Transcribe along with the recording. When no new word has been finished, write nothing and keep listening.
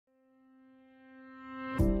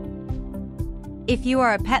If you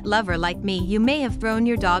are a pet lover like me, you may have thrown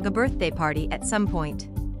your dog a birthday party at some point.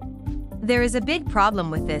 There is a big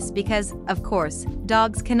problem with this because, of course,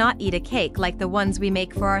 dogs cannot eat a cake like the ones we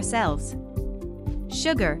make for ourselves.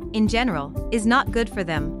 Sugar, in general, is not good for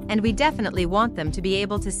them, and we definitely want them to be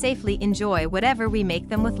able to safely enjoy whatever we make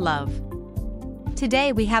them with love.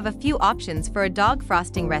 Today we have a few options for a dog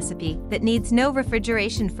frosting recipe that needs no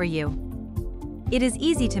refrigeration for you. It is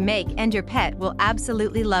easy to make and your pet will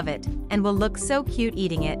absolutely love it, and will look so cute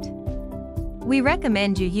eating it. We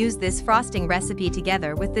recommend you use this frosting recipe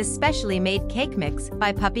together with this specially made cake mix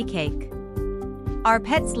by Puppy Cake. Our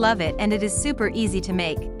pets love it and it is super easy to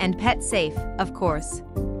make, and pet safe, of course.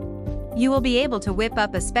 You will be able to whip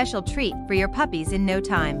up a special treat for your puppies in no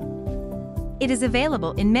time. It is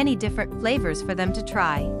available in many different flavors for them to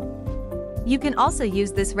try. You can also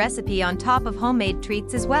use this recipe on top of homemade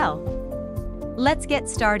treats as well. Let's get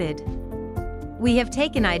started. We have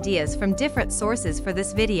taken ideas from different sources for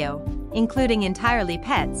this video, including entirely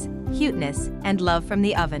pets, cuteness, and love from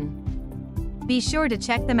the oven. Be sure to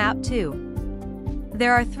check them out too.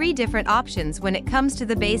 There are 3 different options when it comes to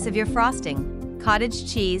the base of your frosting: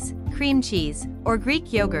 cottage cheese, cream cheese, or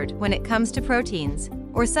Greek yogurt when it comes to proteins,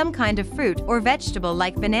 or some kind of fruit or vegetable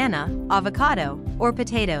like banana, avocado, or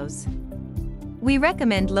potatoes. We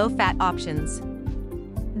recommend low-fat options.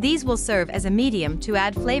 These will serve as a medium to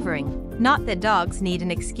add flavoring, not that dogs need an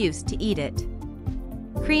excuse to eat it.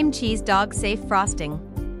 Cream cheese dog-safe frosting.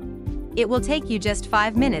 It will take you just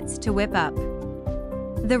 5 minutes to whip up.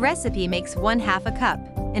 The recipe makes 1/2 a cup,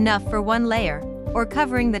 enough for 1 layer, or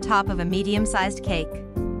covering the top of a medium-sized cake.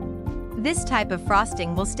 This type of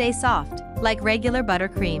frosting will stay soft, like regular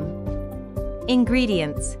buttercream.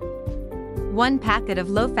 Ingredients: 1 packet of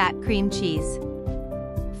low-fat cream cheese.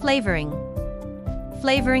 Flavoring.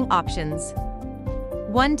 Flavoring options: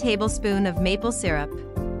 1 tablespoon of maple syrup,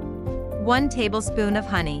 1 tablespoon of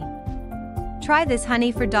honey. Try this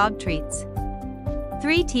honey for dog treats.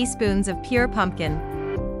 3 teaspoons of pure pumpkin.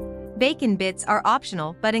 Bacon bits are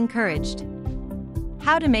optional but encouraged.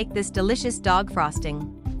 How to make this delicious dog frosting.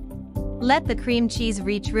 Let the cream cheese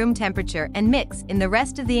reach room temperature and mix in the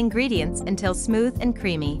rest of the ingredients until smooth and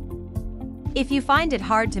creamy. If you find it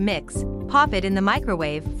hard to mix, pop it in the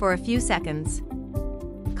microwave for a few seconds.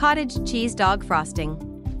 Cottage cheese dog frosting.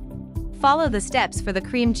 Follow the steps for the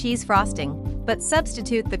cream cheese frosting, but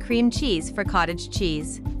substitute the cream cheese for cottage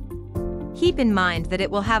cheese. Keep in mind that it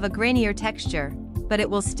will have a grainier texture, but it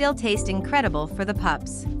will still taste incredible for the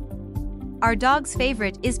pups. Our dog's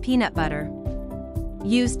favorite is peanut butter.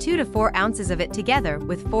 Use 2 to 4 ounces of it together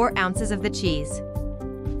with 4 ounces of the cheese.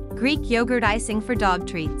 Greek yogurt icing for dog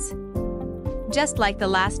treats. Just like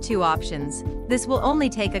the last 2 options, this will only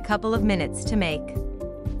take a couple of minutes to make.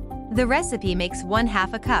 The recipe makes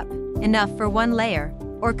 1/2 a cup, enough for 1 layer,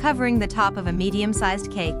 or covering the top of a medium-sized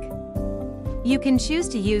cake. You can choose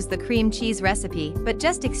to use the cream cheese recipe but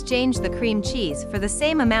just exchange the cream cheese for the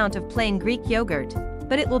same amount of plain Greek yogurt,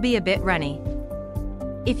 but it will be a bit runny.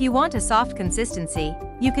 If you want a soft consistency,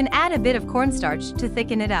 you can add a bit of cornstarch to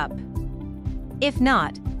thicken it up. If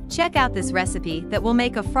not, check out this recipe that will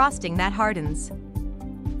make a frosting that hardens.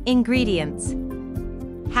 Ingredients: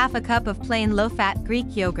 1/2 a cup of plain low-fat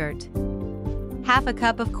Greek yogurt, 1/2 a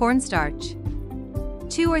cup of cornstarch,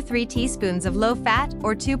 2 or 3 teaspoons of low-fat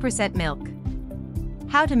or 2% milk.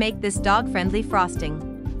 How to make this dog-friendly frosting.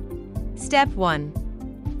 Step 1.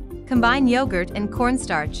 Combine yogurt and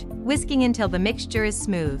cornstarch, whisking until the mixture is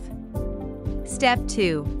smooth. Step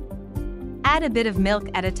 2. Add a bit of milk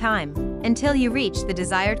at a time, until you reach the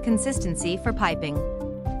desired consistency for piping.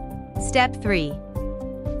 Step 3.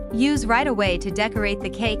 Use right away to decorate the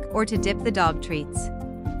cake or to dip the dog treats.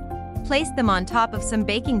 Place them on top of some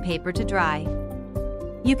baking paper to dry.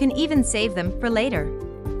 You can even save them for later.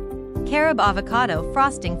 Carob avocado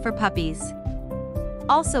frosting for puppies.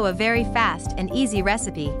 Also a very fast and easy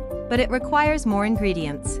recipe, but it requires more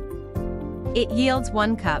ingredients. It yields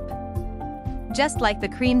 1 cup. Just like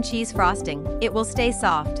the cream cheese frosting, it will stay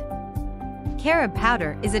soft. Carob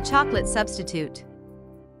powder is a chocolate substitute.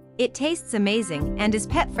 It tastes amazing and is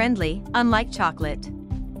pet-friendly, unlike chocolate.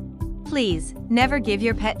 Please, never give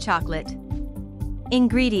your pet chocolate.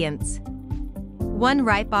 Ingredients: 1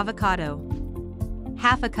 ripe avocado,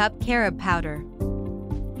 1/2 a cup carob powder,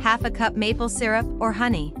 1/2 a cup maple syrup or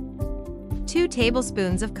honey, 2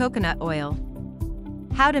 tablespoons of coconut oil.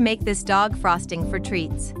 How to make this dog frosting for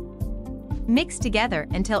treats. Mix together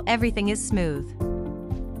until everything is smooth.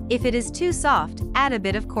 If it is too soft, add a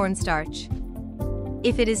bit of cornstarch.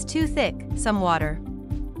 If it is too thick, some water.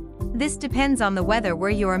 This depends on the weather where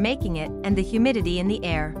you are making it and the humidity in the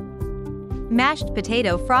air. Mashed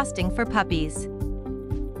potato frosting for puppies.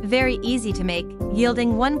 Very easy to make,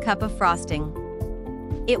 yielding 1 cup of frosting.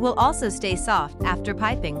 It will also stay soft after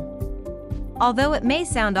piping. Although it may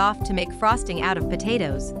sound off to make frosting out of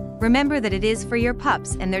potatoes, remember that it is for your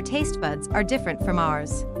pups and their taste buds are different from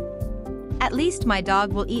ours. At least my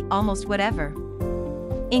dog will eat almost whatever.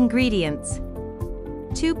 Ingredients: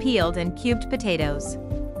 2 peeled and cubed potatoes,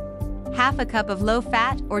 half a cup of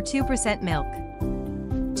low-fat or 2% milk,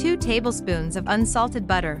 2 tablespoons of unsalted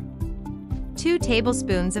butter, 2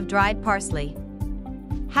 tablespoons of dried parsley.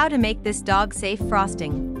 How to make this dog-safe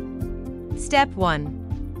frosting. Step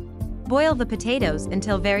 1. Boil the potatoes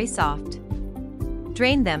until very soft.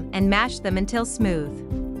 Drain them and mash them until smooth.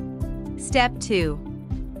 Step 2.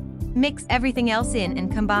 Mix everything else in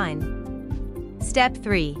and combine. Step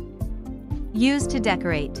 3. Use to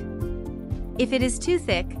decorate. If it is too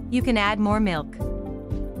thick, you can add more milk.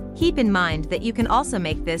 Keep in mind that you can also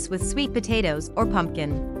make this with sweet potatoes or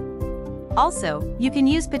pumpkin. Also, you can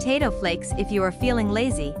use potato flakes if you are feeling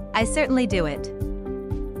lazy. I certainly do it.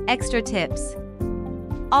 Extra tips.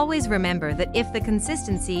 Always remember that if the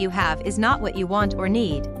consistency you have is not what you want or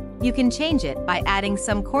need, you can change it by adding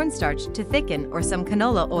some cornstarch to thicken or some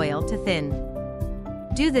canola oil to thin.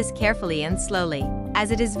 Do this carefully and slowly,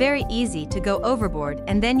 as it is very easy to go overboard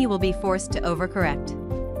and then you will be forced to overcorrect.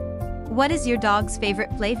 What is your dog's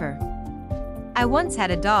favorite flavor? I once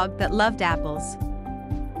had a dog that loved apples.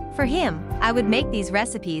 For him, I would make these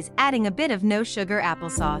recipes adding a bit of no-sugar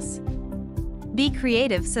applesauce. Be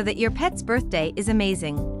creative so that your pet's birthday is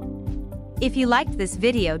amazing. If you liked this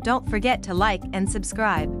video, don't forget to like and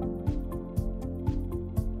subscribe.